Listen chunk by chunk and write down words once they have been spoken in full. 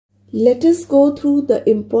Let us go through the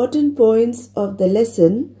important points of the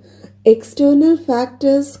lesson. External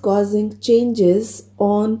factors causing changes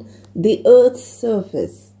on the Earth's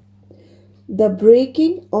surface. The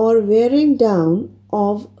breaking or wearing down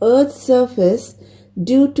of Earth's surface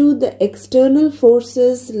due to the external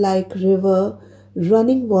forces like river,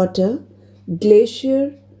 running water,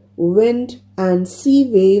 glacier, wind and sea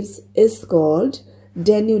waves is called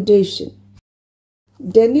denudation.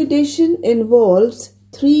 Denudation involves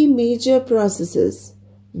three major processes: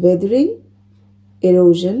 weathering,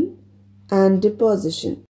 erosion, and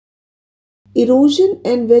deposition. Erosion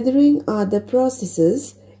and weathering are the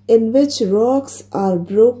processes in which rocks are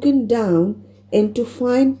broken down into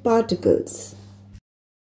fine particles.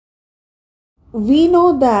 We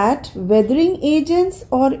know that weathering agents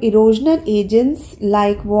or erosional agents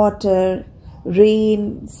like water,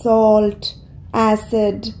 rain, salt,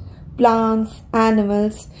 acid, plants,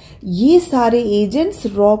 animals, ये सारे agents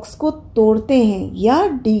rocks को तोड़ते हैं या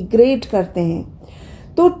degrade करते हैं।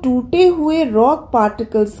 तो टूटे हुए रॉक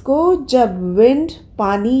पार्टिकल्स को जब विंड,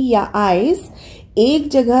 पानी या आइस एक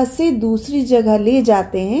जगह से दूसरी जगह ले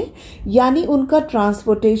जाते हैं यानी उनका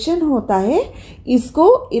ट्रांसपोर्टेशन होता है,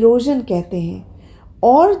 इसको इरोजन कहते हैं।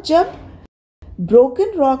 और जब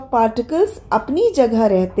ब्रोकन रॉक पार्टिकल्स अपनी जगह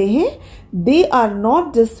रहते हैं, दे आर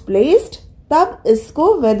नॉट डिस्प्लेस्ड, तब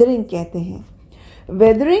इसको वेदरिंग कहते हैं।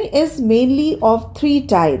 Weathering is mainly of three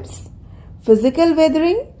types: physical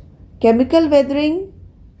weathering, chemical weathering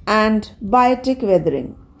and biotic weathering.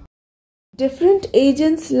 Different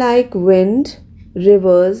agents like wind,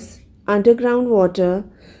 rivers, underground water,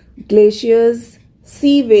 glaciers,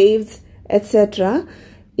 sea waves, etc.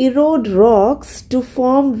 erode rocks to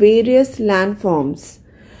form various landforms.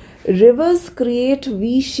 Rivers create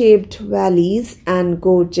V-shaped valleys and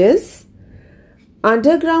gorges.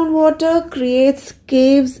 Underground water creates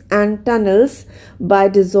caves and tunnels by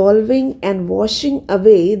dissolving and washing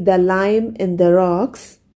away the lime in the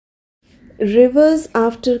rocks. Rivers,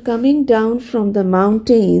 after coming down from the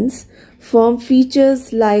mountains, form features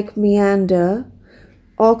like meander,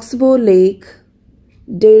 oxbow lake,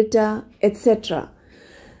 delta, etc.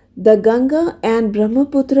 The Ganga and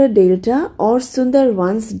Brahmaputra delta or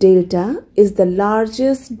Sundarban's delta is the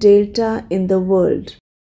largest delta in the world.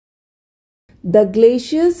 The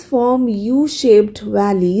glaciers form U-shaped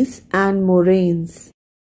valleys and moraines.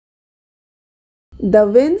 The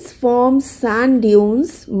winds form sand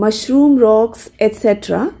dunes, mushroom rocks,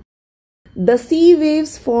 etc. The sea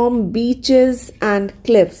waves form beaches and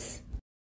cliffs.